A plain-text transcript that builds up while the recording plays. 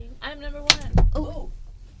number 1. Oh.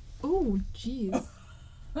 Oh, jeez.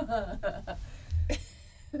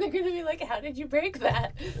 They're going to be like, how did you break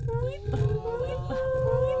that?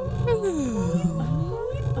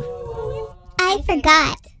 I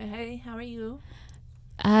forgot. Hey, how are you?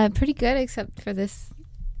 Pretty good, except for this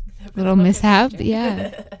Except for little the mishap. picture.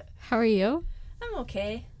 Yeah. How are you? I'm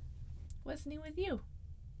okay. What's new with you?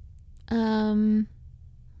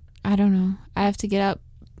 I don't know. I have to get up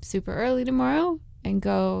super early tomorrow and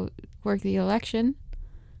go work the election.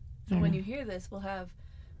 I don't When know. you hear this, we'll have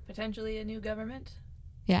potentially a new government,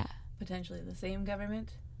 Yeah. potentially the same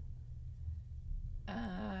government,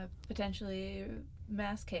 potentially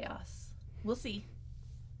mass chaos. We'll see.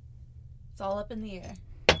 It's all up in the air.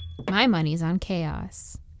 My money's on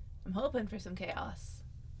chaos. I'm hoping for some chaos.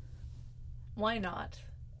 Why not?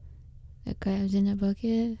 The crabs in the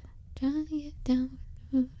bucket. Trying to get down.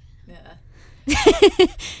 Yeah.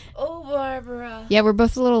 Oh, Barbara. Yeah, we're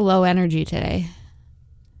both a little low energy today.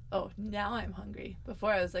 Oh, now I'm hungry.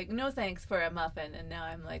 Before I was like, no thanks for a muffin. And now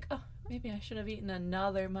I'm like, oh, maybe I should have eaten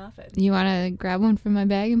another muffin. You want to grab one from my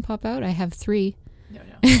bag and pop out? I have 3. No.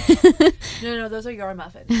 No, those are your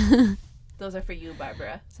muffins. Those are for you,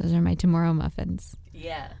 Barbara. Those are my tomorrow muffins.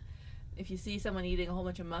 Yeah. If you see someone eating a whole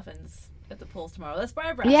bunch of muffins at the polls tomorrow, that's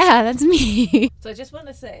Barbara. Yeah, that's me. So I just want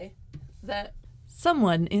to say that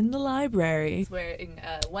someone in the library is wearing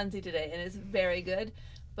a onesie today, and it's very good,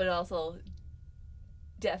 but also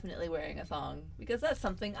definitely wearing a thong, because that's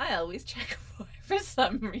something I always check for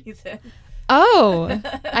some reason. Oh,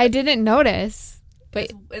 I didn't notice.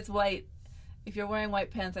 But It's white. If you're wearing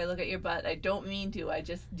white pants, I look at your butt. I don't mean to. I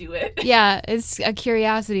just do it. yeah, it's a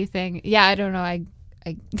curiosity thing. Yeah, I don't know. I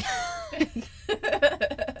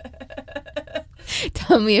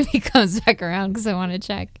tell me if he comes back around because I want to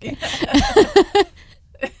check.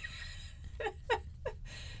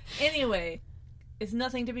 Anyway, it's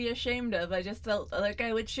nothing to be ashamed of. I just felt like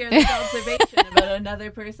I would share this observation about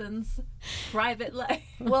another person's private life.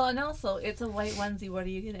 Well, and also, it's a white onesie. What are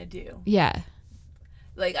you going to do? Yeah.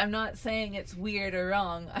 Like, I'm not saying it's weird or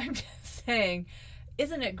wrong. I'm just saying,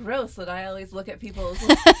 isn't it gross that I always look at people's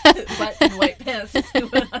butts in white pants to see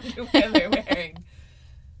what underwear they're wearing?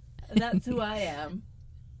 And that's who I am.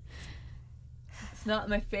 It's not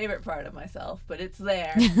my favorite part of myself, but it's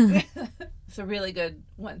there. It's a really good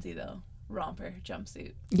onesie, though. Romper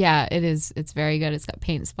jumpsuit. Yeah, it is. It's very good. It's got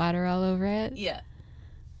paint splatter all over it. Yeah.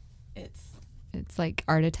 It's like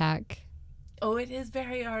Art Attack. Oh, it is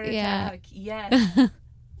very Art Yeah. Attack. Yes.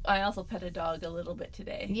 I also pet a dog a little bit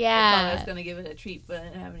today. I Yeah. thought I was going to give it a treat, but I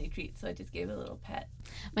didn't have any treats, so I just gave it a little pet.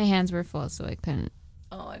 My hands were full, so I couldn't.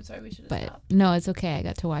 Oh, I'm sorry. We should have But stopped. no, it's okay. I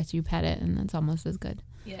got to watch you pet it, and that's almost as good.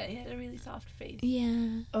 Yeah, it had a really soft face.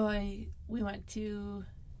 Yeah. Oh, we went to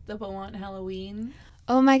the Beaumont Halloween.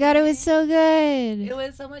 Oh my God, it was so good. It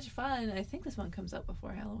was so much fun. I think this one comes out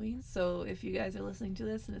before Halloween. So if you guys are listening to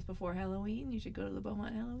this and it's before Halloween, you should go to the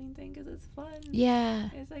Beaumont Halloween thing because it's fun. Yeah.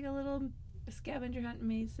 It's like a little scavenger hunt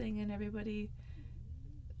maze thing, and everybody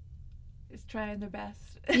is trying their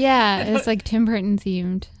best. Yeah, it's like Tim Burton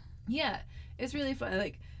themed. Yeah, it's really fun.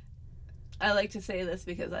 Like, I like to say this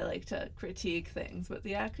because I like to critique things, but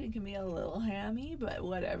the acting can be a little hammy, but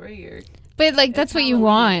whatever. But like that's It's what you Halloween.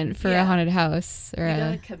 want for Yeah. a haunted house or You a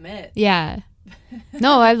gotta commit. yeah.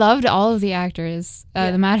 No, I loved all of the actors. Yeah.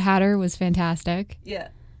 The Mad Hatter was fantastic. Yeah,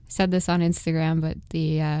 Said this on Instagram, but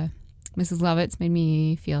the Mrs. Lovitz made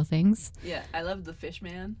me feel things. yeah. I love the fish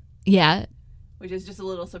man, Yeah. which is just a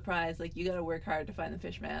little surprise. Like, you gotta work hard to find the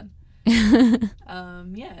fish man.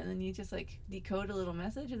 Yeah, and then you just like decode a little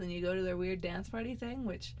message, and then you go to their weird dance party thing,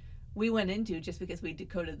 which we went into just because we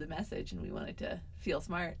decoded the message and we wanted to feel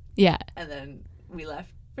smart, Yeah. and then we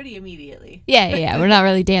left pretty immediately. Yeah. We're not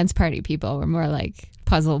really dance party people. We're more like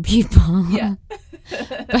puzzle people. Yeah.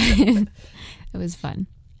 But it was fun.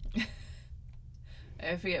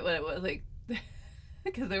 I forget what it was, like,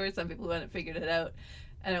 because there were some people who hadn't figured it out.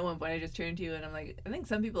 And at one point I just turned to you and I'm like, I think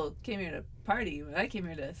some people came here to party, but I came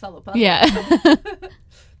here to solve a puzzle. Yeah.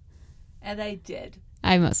 And I did.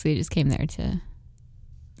 I mostly just came there to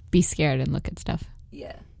be scared and look at stuff.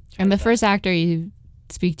 Yeah. And the first actor you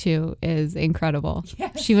speak to is incredible.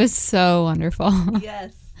 Yes. She was so wonderful.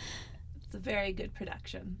 Yes. It's a very good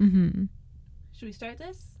production. Hmm. Should we start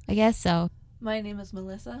this? I guess so. My name is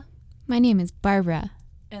Melissa, My name is Barbara.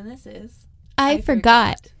 and this is I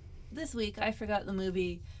forgot. This week I forgot the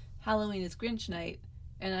movie Halloween is Grinch Night,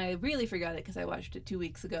 and I really forgot it because I watched it 2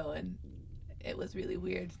 weeks ago, and it was really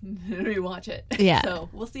weird to rewatch it. Yeah. So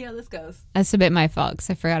we'll see how this goes. That's a bit my fault because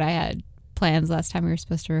I forgot I had plans last time we were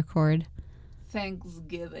supposed to record.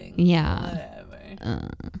 Thanksgiving. Yeah. Whatever.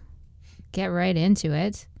 Get right into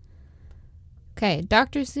it. Okay,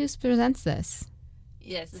 Dr. Seuss presents this.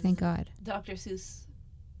 Yes. This Thank is God. Dr. Seuss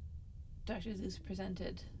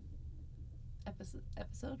presented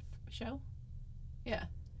episode show. Yeah.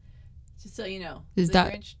 Just so you know, Is the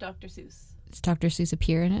Doc- Grinch, Dr. Seuss. Does Dr. Seuss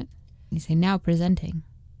appear in it? You say now presenting.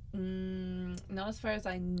 Not as far as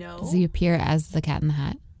I know. Does he appear as the Cat in the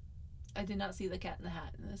Hat? I did not see the Cat in the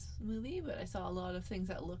Hat in this movie, but I saw a lot of things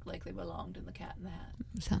that looked like they belonged in the Cat in the Hat.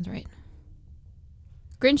 Sounds right.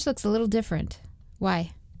 Grinch looks a little different.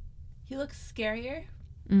 Why? He looks scarier.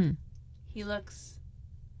 Mm. He looks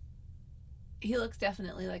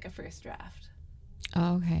definitely like a first draft.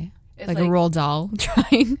 Oh, okay. It's Like a Roald Dahl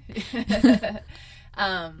drawing.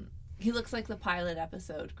 He looks like the pilot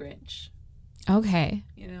episode Grinch. Okay.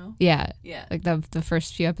 You know? Yeah. Yeah. Like the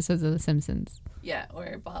first few episodes of The Simpsons. Yeah,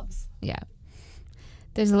 or Bob's. Yeah.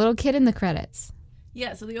 There's a little kid in the credits.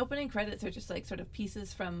 Yeah, so the opening credits are just like sort of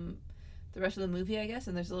pieces from the rest of the movie, I guess,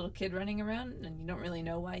 and there's a little kid running around, and you don't really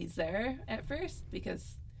know why he's there at first,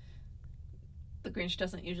 because the Grinch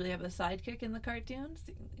doesn't usually have a sidekick in the cartoons.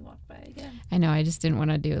 He walked by again. I know, I just didn't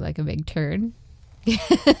want to do like a big turn. We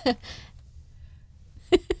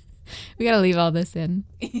gotta leave all this in.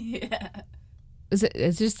 Yeah.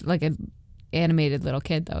 It's just like an animated little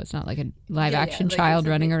kid, though. It's not like a live action like child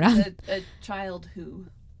running around. A child who,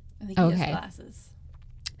 I think he Okay. has glasses.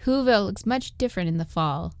 Whoville looks much different in the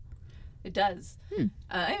fall. It does.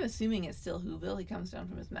 I'm assuming it's still Whoville. He comes down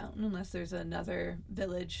from his mountain, unless there's another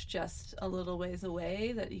village just a little ways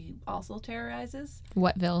away that he also terrorizes.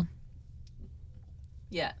 Whatville.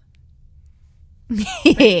 Yeah.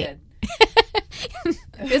 Pretty good.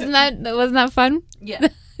 Wasn't that fun? Yeah.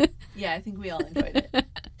 Yeah, I think we all enjoyed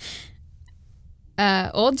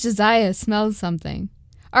it. Old Josiah smells something.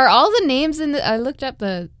 Are all the names in the... I looked up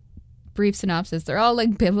the brief synopsis. They're all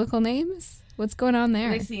like biblical names? What's going on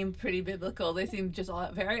there? They seem pretty biblical. They seem just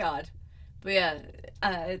all very odd. But yeah,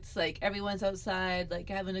 it's like everyone's outside, like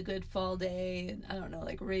having a good fall day, and I don't know,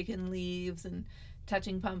 like raking leaves and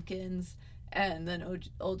touching pumpkins. And then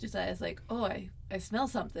old Josiah's like, oh, I smell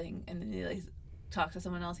something. And then he like talks to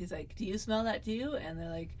someone else. He's like, do you smell that too? And they're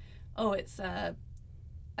like, oh, it's a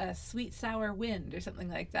sweet sour wind or something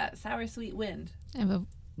like that. Sour sweet wind. I have a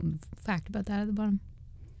fact about that at the bottom.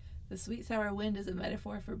 The sweet sour wind is a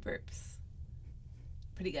metaphor for burps.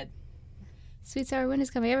 Pretty good. Sweet sour wind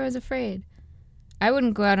is coming. Everyone's afraid. I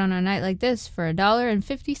wouldn't go out on a night like this for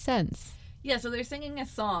 $1.50. Yeah, so they're singing a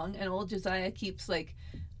song, and old Josiah keeps like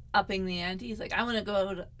upping the ante. He's like, I want to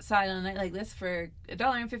go outside on a night like this for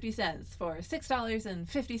 $1.50, for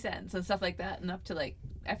 $6.50, and stuff like that, and up to like,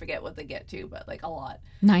 I forget what they get to, but like a lot.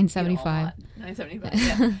 $9.75.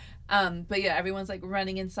 $9.75. Yeah. But yeah, everyone's like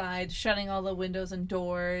running inside, shutting all the windows and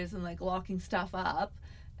doors, and like locking stuff up,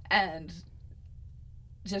 and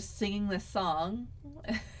just singing this song.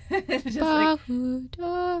 Just like,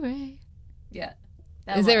 yeah.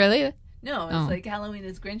 Is it really? No, it's like Halloween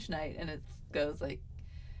is Grinch night, and it goes like,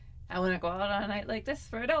 I want to go out on a night like this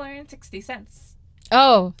for $1.60.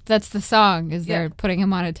 Oh, that's the song. Is Yeah. they're putting a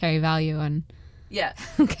monetary value on? Yeah.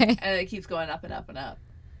 Okay. And it keeps going up and up and up.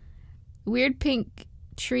 Weird pink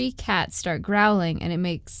tree cats start growling, and it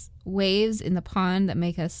makes waves in the pond that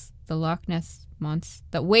make us the Loch Ness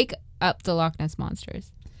that wake up the Loch Ness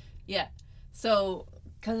monsters. Yeah. So,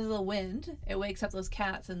 because of the wind, it wakes up those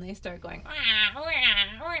cats, and they start going, wah,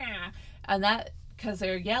 wah, wah. And that, because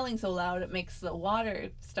they're yelling so loud, it makes the water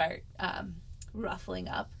start ruffling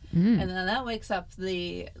up. And then that wakes up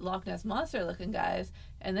the Loch Ness monster-looking guys,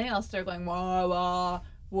 and they all start going, wah, wah,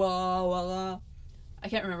 wah, wah. I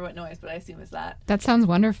can't remember what noise, but I assume it's that. That sounds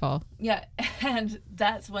wonderful. Yeah, and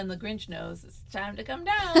that's when the Grinch knows it's time to come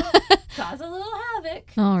down, cause a little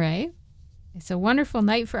havoc. All right. It's a wonderful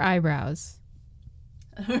night for eyebrows.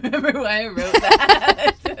 I don't remember why I wrote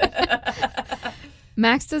that.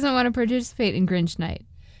 Max doesn't want to participate in Grinch night.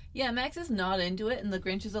 Yeah, Max is not into it, and the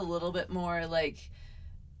Grinch is a little bit more, like,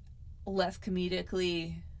 less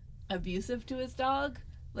comedically abusive to his dog.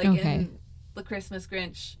 Like, in the Christmas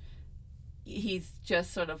Grinch, he's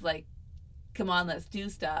just sort of like, come on, let's do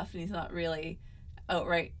stuff, and he's not really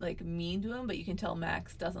outright, like, mean to him, but you can tell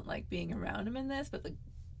Max doesn't like being around him in this. But the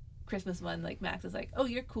Christmas one, like, Max is like, oh,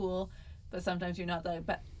 you're cool, but sometimes you're not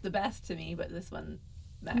the best to me. But this one,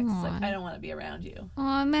 Max is like, I don't want to be around you.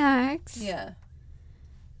 Aw, Max. Yeah.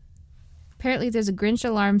 Apparently there's a Grinch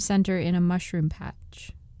alarm center in a mushroom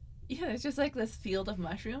patch. Yeah, there's just like this field of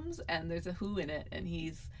mushrooms, and there's a Who in it, and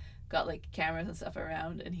he's got like cameras and stuff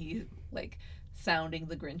around, and he's like sounding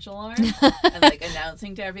the Grinch alarm and like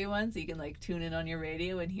announcing to everyone, so you can like tune in on your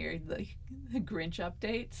radio and hear the Grinch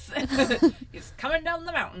updates. He's coming down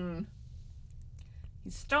the mountain.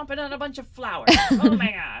 He's stomping on a bunch of flowers. Oh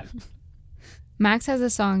my god. Max has a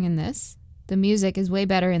song in this. The music is way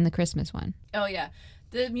better in the Christmas one. Oh, yeah.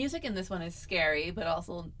 The music in this one is scary, but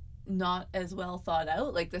also not as well thought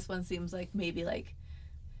out. Like, this one seems like maybe like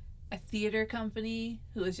a theater company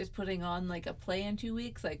who was just putting on like a play in 2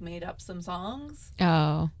 weeks, like made up some songs.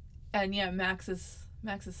 Oh. And yeah, Max's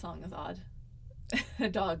song is odd. A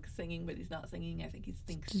dog singing, but he's not singing. I think he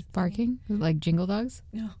thinks Just barking? Like Jingle Dogs?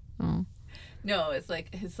 No. Oh. No, it's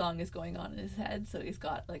like his song is going on in his head, so he's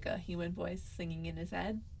got like a human voice singing in his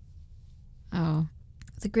head. Oh.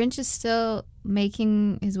 The Grinch is still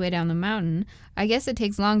making his way down the mountain. I guess it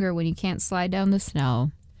takes longer when you can't slide down the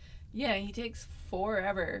snow. Yeah, he takes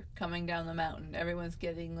forever coming down the mountain. Everyone's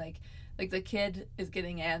getting like the kid is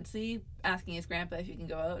getting antsy, asking his grandpa if he can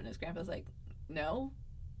go out, and his grandpa's like, no.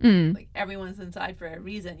 Like, everyone's inside for a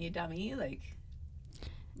reason, you dummy. Like,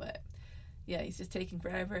 but yeah, he's just taking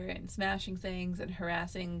forever and smashing things and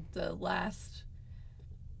harassing the last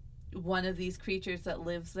one of these creatures that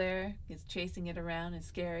lives there. He's chasing it around and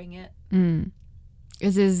scaring it.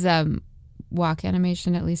 Is his walk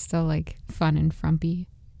animation at least still like fun and frumpy?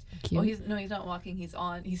 Cute? Well, he's not walking. He's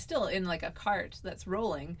still in like a cart that's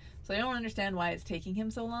rolling. So I don't understand why it's taking him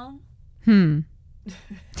so long.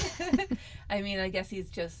 I mean, I guess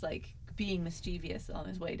he's just like being mischievous on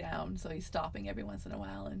his way down, so he's stopping every once in a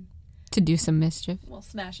while and to do some mischief. Well,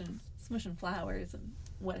 smushing flowers and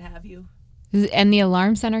what have you. And the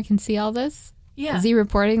alarm center can see all this? Yeah. Is he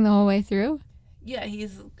reporting the whole way through? Yeah,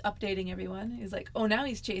 he's updating everyone. He's like, oh, now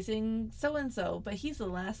he's chasing so-and-so, but he's the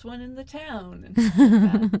last one in the town. And stuff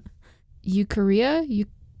like that.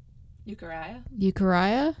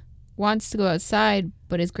 Euchariah wants to go outside,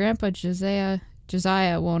 but his grandpa Josiah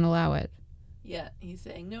won't allow it. Yeah, he's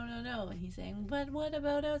saying, no. And he's saying, but what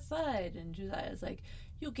about outside? And Josiah's like,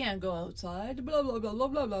 you can't go outside, blah, blah, blah, blah,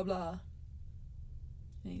 blah, blah, blah.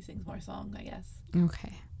 And he sings more song, I guess.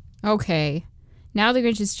 Okay. Now the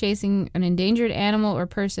Grinch is chasing an endangered animal or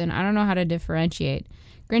person. I don't know how to differentiate.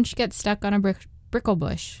 Grinch gets stuck on a brickle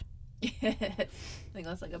bush. I think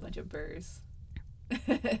that's like a bunch of burrs.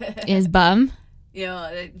 His bum? You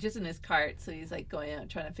know, just in his cart. So he's like going out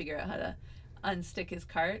trying to figure out how to unstick his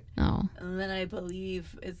cart. Oh. And then I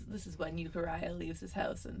believe this is when Euchariah leaves his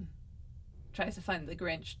house and tries to find the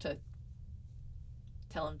Grinch to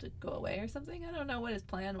tell him to go away or something. I don't know what his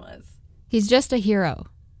plan was. He's just a hero.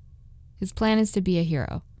 His plan is to be a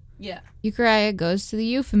hero. Yeah. Euchariah goes to the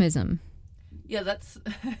euphemism. Yeah, that's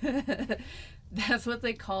what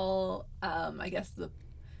they call, I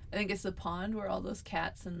think it's the pond where all those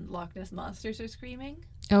cats and Loch Ness monsters are screaming.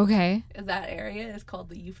 Okay. That area is called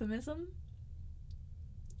the euphemism.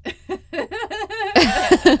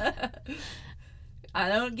 I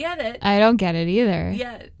don't get it. I don't get it either.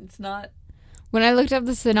 Yeah, it's not. When I looked up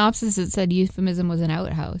the synopsis, it said euphemism was an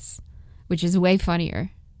outhouse, which is way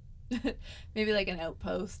funnier. Maybe like an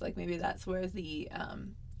outpost. Like maybe that's where the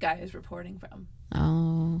guy is reporting from.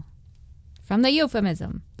 Oh. From the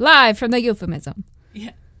euphemism. Live from the euphemism.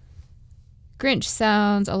 Yeah. Grinch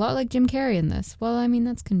sounds a lot like Jim Carrey in this. Well, I mean,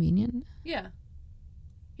 that's convenient. Yeah.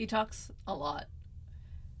 He talks a lot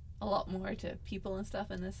more to people and stuff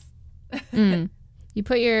in this. You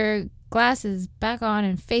put your glasses back on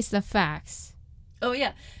and face the facts. Oh,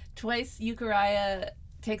 yeah. Twice Euchariah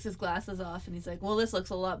takes his glasses off and he's like, well, this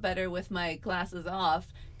looks a lot better with my glasses off.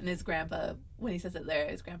 And his grandpa, when he says it there,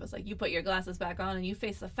 his grandpa's like, you put your glasses back on and you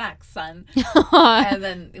face the facts, son. And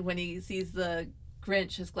then when he sees the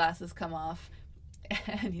Grinch, his glasses come off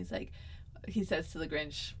and he's like, he says to the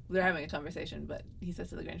Grinch, they're having a conversation, but he says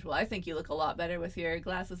to the Grinch, well, I think you look a lot better with your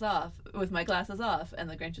glasses off, with my glasses off. And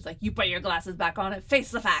the Grinch is like, you put your glasses back on and face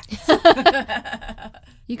the facts.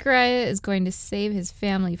 Euchariah is going to save his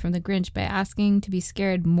family from the Grinch by asking to be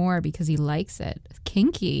scared more because he likes it.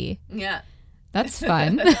 Kinky. Yeah. That's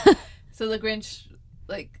fun. So the Grinch,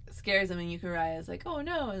 like, scares him and Euchariah is like, oh,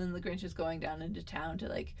 no. And then the Grinch is going down into town to,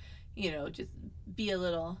 like, you know, just be a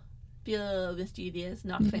little mischievous,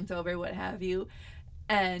 knock things over, what have you.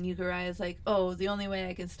 And Euchariah is like, oh, the only way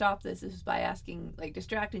I can stop this is by asking, like,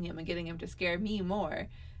 distracting him and getting him to scare me more.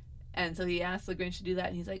 And so he asks the Grinch to do that,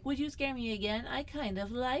 and he's like, would you scare me again? I kind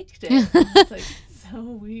of liked it. It's like, so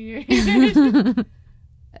weird.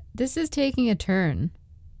 This is taking a turn.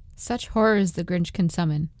 Such horrors the Grinch can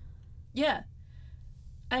summon. Yeah.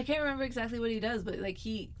 I can't remember exactly what he does, but, like,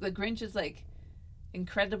 the Grinch is, like,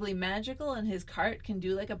 incredibly magical, and his cart can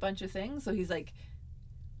do, like, a bunch of things. So he's, like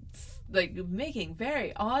making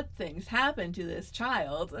very odd things happen to this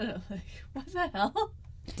child. And I'm like, what the hell?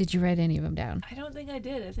 Did you write any of them down? I don't think I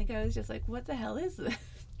did. I think I was just like, what the hell is this?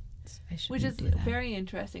 Which is very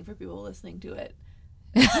interesting for people listening to it.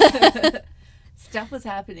 Stuff was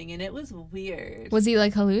happening, and it was weird. Was he,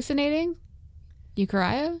 like, hallucinating?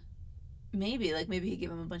 Euchariah? Maybe he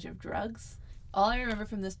gave him a bunch of drugs. All I remember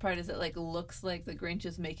from this part is it like looks like the Grinch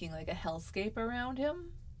is making like a hellscape around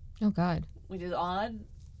him, Oh, God. which is odd.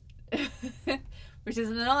 Which is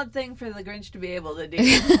an odd thing for the Grinch to be able to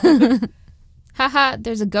do. Haha,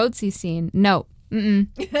 there's a goatsy scene. No. Mm-mm.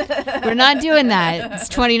 We're not doing that. It's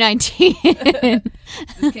 2019.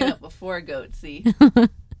 This came out before Goatsy.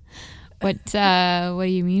 What do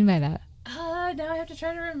you mean by that? Now I have to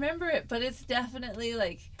try to remember it, but it's definitely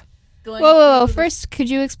like going. Whoa. through the- First, could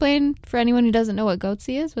you explain for anyone who doesn't know what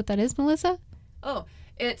goatsy is, what that is, Melissa? Oh,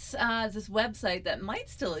 it's this website that might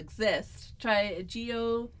still exist. Try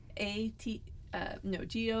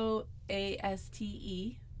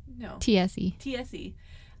G-O-A-S-T-E. No. TSE. TSE.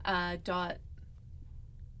 Dot.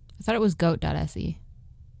 I thought it was goat.se.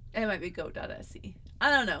 It might be goat.se. I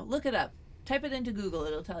don't know. Look it up. Type it into Google.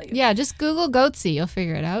 It'll tell you. Yeah, just Google goatsy. You'll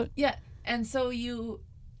figure it out. Yeah. And so you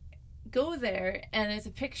go there, and it's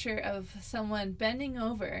a picture of someone bending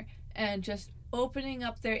over and just opening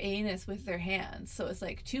up their anus with their hands. So it's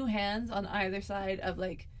like two hands on either side of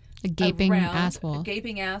like A gaping a round, asshole. A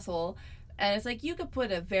gaping asshole. And it's like you could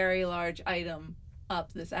put a very large item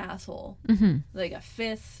up this asshole. Mm-hmm. Like a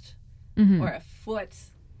fist Mm-hmm. or a foot.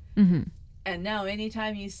 Mm-hmm. And now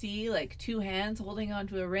anytime you see like two hands holding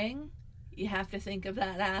onto a ring, you have to think of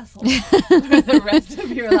that asshole for the rest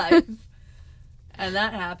of your life. And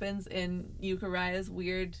that happens in Euchariah's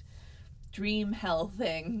weird dream hell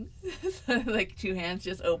thing. So, like two hands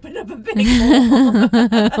just open up a big hole.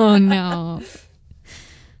 Oh, no.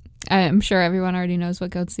 I'm sure everyone already knows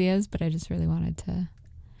what goatsy is, but I just really wanted to,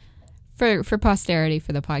 for posterity,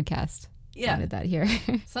 for the podcast, Yeah. added that here.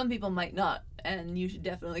 Some people might not, and you should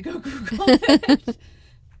definitely go Google it.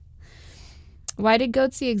 Why did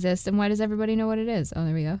goatsy exist, and why does everybody know what it is? Oh,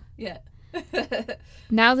 there we go. Yeah.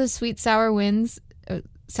 Now the sweet sour winds,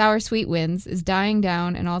 sour sweet winds is dying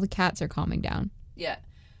down, and all the cats are calming down. Yeah.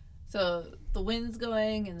 So the wind's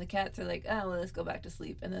going, and the cats are like, well, let's go back to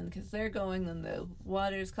sleep. And then because they're going, then the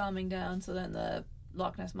water's calming down, so then the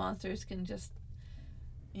Loch Ness monsters can just,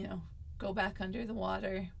 go back under the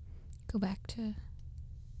water. Go back to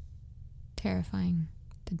terrifying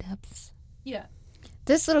the depths. Yeah.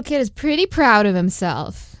 This little kid is pretty proud of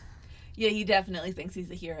himself. Yeah, he definitely thinks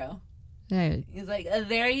he's a hero. Right. He's like,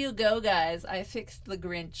 there you go, guys. I fixed the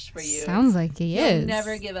Grinch for you. Sounds like he You'll is.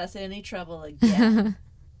 never give us any trouble again.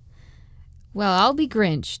 Well, I'll be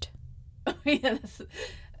Grinched. Yes.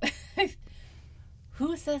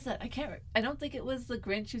 Who says that? I don't think it was the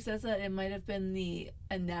Grinch who says that. It might have been the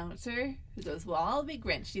announcer who goes, well, I'll be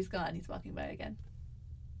Grinch. He's gone. He's walking by again.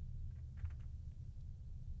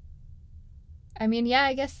 I mean, yeah,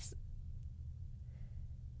 I guess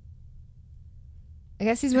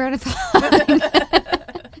he's wearing a thong.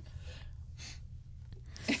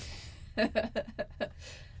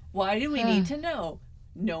 Why do we need to know?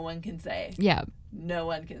 No one can say. Yeah. No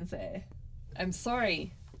one can say. I'm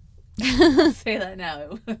sorry. I'll say that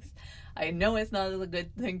now. I know it's not a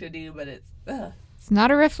good thing to do, but it's It's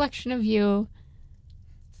not a reflection of you.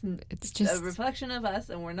 It's just a reflection of us,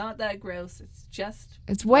 and we're not that gross. It's just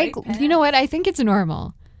it's white. pants. You know what? I think it's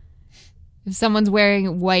normal. If someone's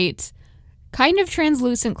wearing white, kind of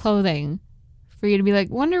translucent clothing, for you to be like,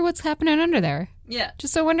 wonder what's happening under there. Yeah.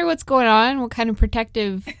 Just I wonder what's going on, what kind of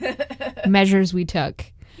protective measures we took.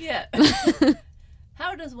 Yeah.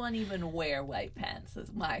 How does one even wear white pants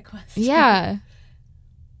is my question. Yeah.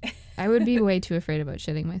 I would be way too afraid about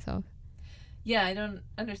shitting myself. Yeah, I don't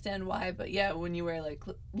understand why, but yeah, when you wear like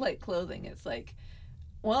light clothing, it's like,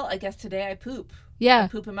 well, I guess today I poop. Yeah. I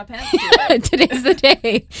poop in my pants today. Today's the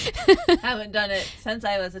day. Haven't done it since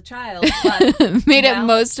I was a child, but Made it now-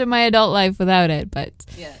 most of my adult life without it, but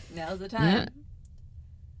yeah, now's the time.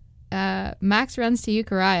 Max runs to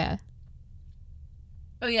Euchariah.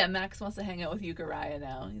 Oh yeah, Max wants to hang out with Euchariah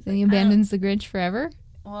now. He's Then he like, abandons the Grinch forever.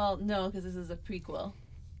 well, no, because this is a prequel.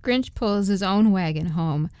 Grinch pulls his own wagon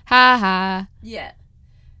home. Ha ha. Yeah.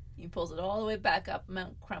 He pulls it all the way back up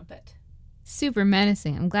Mount Crumpet. Super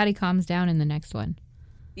menacing. I'm glad he calms down in the next one.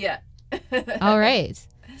 Yeah. All right.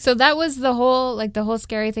 So that was the whole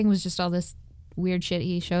scary thing was just all this weird shit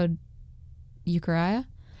he showed Euchariah.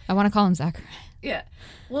 I want to call him Zachariah. Yeah.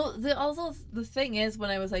 Well, the thing is, when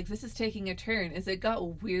I was like, this is taking a turn, is it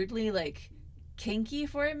got weirdly, like, kinky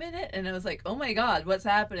for a minute, and I was like, oh my god, what's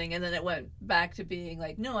happening? And then it went back to being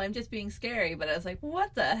like, no, I'm just being scary. But I was like,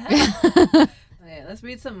 what the heck? Yeah, let's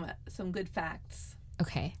read some good facts.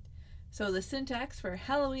 Okay. So the syntax for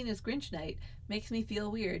Halloween is Grinch night makes me feel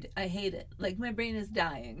weird. I hate it. Like my brain is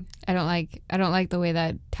dying. I don't like the way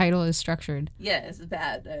that title is structured. Yeah, it's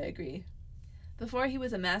bad. I agree. Before he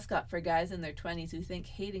was a mascot for guys in their 20s who think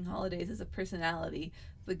hating holidays is a personality,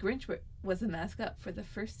 the Grinch was a mascot for the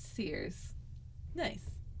first Sears.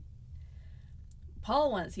 Nice.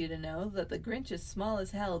 Paul wants you to know that the Grinch is small as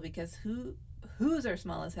hell because who's are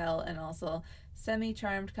small as hell, and also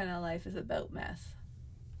semi-charmed kind of life is about meth.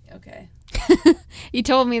 Okay. You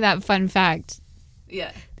told me that fun fact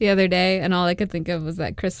Yeah. the other day, and all I could think of was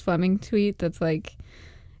that Chris Fleming tweet that's like,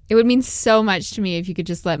 it would mean so much to me if you could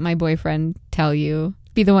just let my boyfriend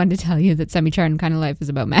be the one to tell you that semi-charmed kind of life is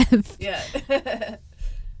about meth. Yeah.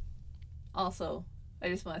 Also, I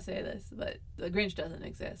just want to say this, but the Grinch doesn't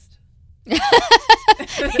exist.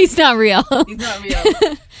 He's not real. He's not real.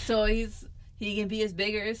 So he can be as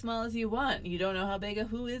big or as small as you want. You don't know how big a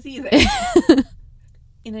who is either.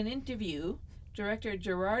 In an interview, director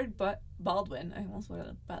Gerard Baldwin, I almost wanted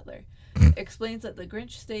a butler, explains that the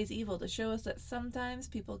Grinch stays evil to show us that sometimes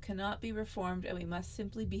people cannot be reformed and we must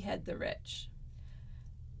simply behead the rich.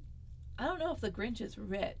 I don't know if the Grinch is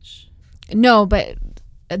rich. No, but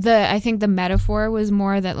I think the metaphor was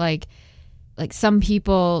more that like some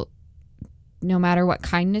people, no matter what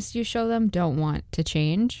kindness you show them, don't want to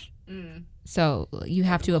change. So you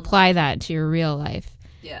have to apply that to your real life.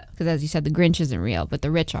 Yeah. Because as you said, the Grinch isn't real, but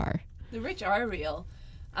the rich are. The rich are real,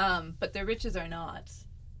 but the riches are not,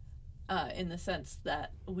 in the sense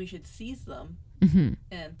that we should seize them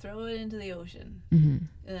and throw it into the ocean. And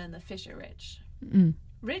then the fish are rich.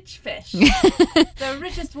 Rich fish. The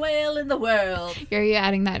richest whale in the world. Are you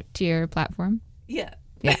adding that to your platform? Yeah.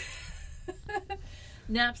 Yeah.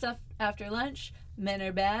 Naps after lunch. Men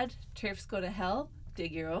are bad. Turfs go to hell.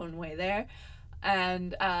 Dig your own way there.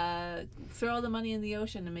 And throw all the money in the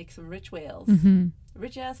ocean and make some rich whales.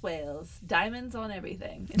 Rich ass whales. Diamonds on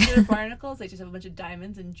everything. Instead of barnacles, they just have a bunch of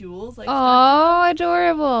diamonds and jewels. Like, oh,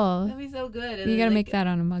 adorable. that'd be so good. And You then gotta make that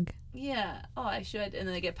on a mug. Yeah. Oh, I should. And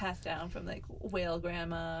then they get passed down from like whale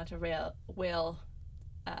grandma to whale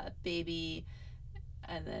baby,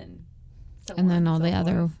 and then so And then on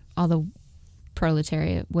so all the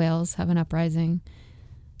proletariat whales have an uprising,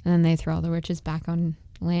 and then they throw all the riches back on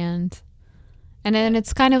land, and then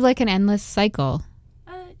it's kind of like an endless cycle.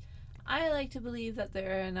 I like to believe that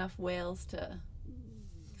there are enough whales to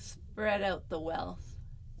spread out the wealth.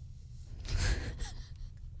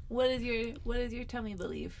 What does your tummy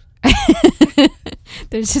believe?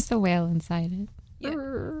 There's just a whale inside it. Yeah.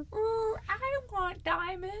 Ooh, I want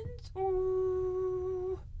diamonds.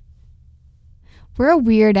 Ooh. We're a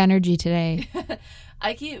weird energy today.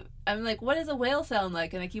 I'm like, what does a whale sound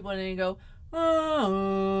like? And I keep wanting to go,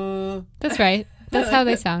 oh. That's right. That's how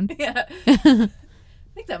they sound. Yeah.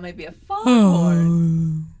 I think that might be a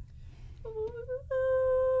foghorn.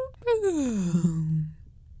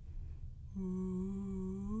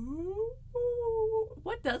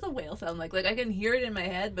 What does a whale sound like? Like, I can hear it in my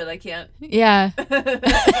head, but I can't. Yeah.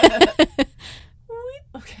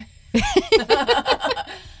 Okay.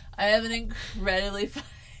 I have an incredibly funny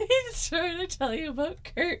story to tell you about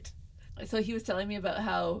Kurt. So he was telling me about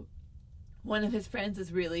how one of his friends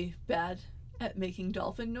is really bad at making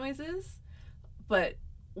dolphin noises, but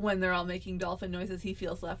when they're all making dolphin noises, he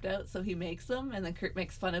feels left out, so he makes them, and then Kurt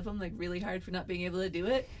makes fun of him like really hard for not being able to do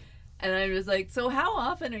it. And I was like, so how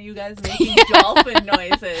often are you guys making dolphin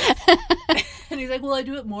noises? And he's like, well, I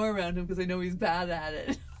do it more around him because I know he's bad at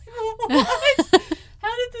it. What?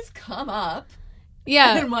 How did this come up?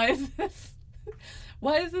 Yeah. And why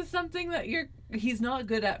is this something that he's not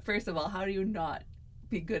good at? First of all, how do you not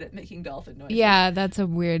be good at making dolphin noises? Yeah, that's a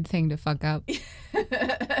weird thing to fuck up.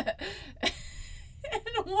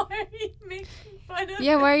 And why are you making fun of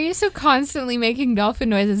Yeah, him? why are you so constantly making dolphin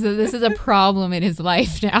noises that this is a problem in his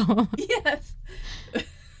life now? Yes.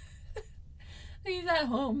 He's at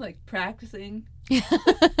home, like, practicing.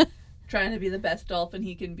 Trying to be the best dolphin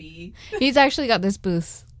he can be. He's actually got this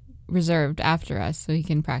booth reserved after us so he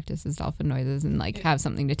can practice his dolphin noises and, like, have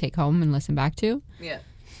something to take home and listen back to. Yeah.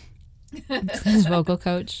 His vocal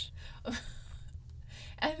coach.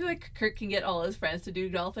 I feel like Kurt can get all his friends to do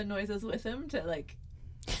dolphin noises with him to, like...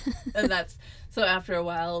 And so after a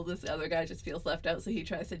while, this other guy just feels left out, so he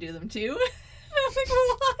tries to do them too. I'm like,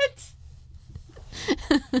 what?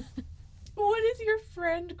 What is your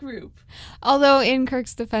friend group? Although, in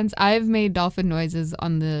Kirk's defense, I've made dolphin noises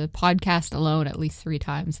on the podcast alone at least 3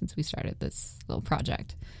 times since we started this little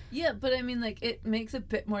project. Yeah, but I mean, like, it makes a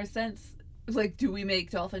bit more sense. Like, do we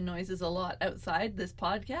make dolphin noises a lot outside this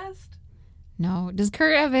podcast? No. Does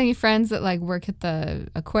Kurt have any friends that, like, work at the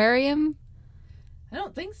aquarium? I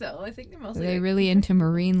don't think so. I think they're Are mostly... they really into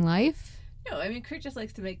marine life? No, I mean, Kurt just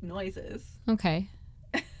likes to make noises. Okay.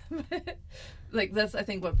 Like, that's, I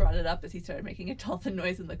think, what brought it up is he started making a dolphin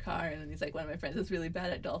noise in the car, and then he's like, one of my friends is really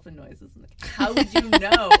bad at dolphin noises. I'm like, how would you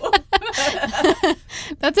know?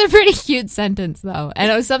 That's a pretty cute sentence, though. And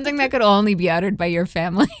it was something that could only be uttered by your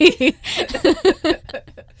family.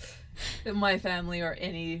 My family or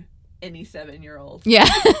any 7-year-old. Yeah.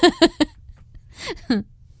 Do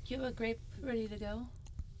you have a grape ready to go?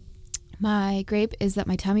 My grape is that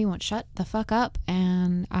my tummy won't shut the fuck up,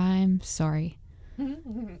 and I'm sorry.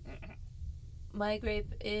 My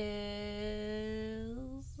grape is...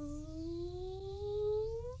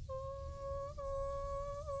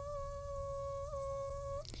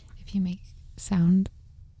 If you make sound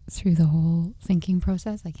through the whole thinking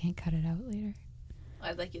process, I can't cut it out later.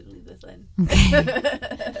 I'd like you to leave this in.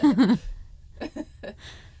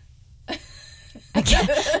 Okay.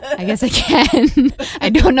 I guess I can. I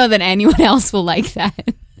don't know that anyone else will like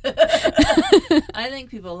that. I think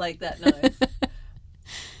people like that noise.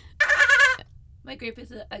 My grape is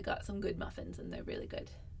that I got some good muffins and they're really good.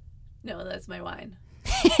 No, that's my wine.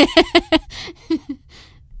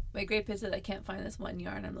 My grape is that I can't find this one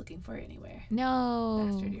yarn I'm looking for anywhere. No.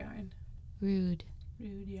 Bastard yarn. Rude.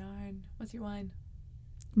 Rude yarn. What's your wine?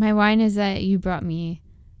 My wine is that you brought me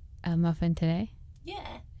a muffin today.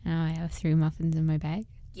 Yeah. Now I have 3 muffins in my bag.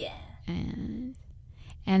 Yeah. And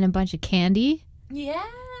a bunch of candy. Yes,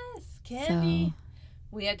 candy. So,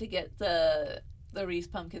 we had to get the Reese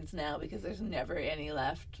pumpkins now because there's never any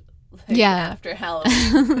left. Yeah. After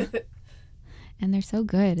Halloween. and they're so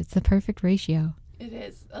good. It's the perfect ratio. It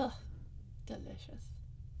is. Oh, delicious.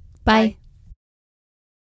 Bye.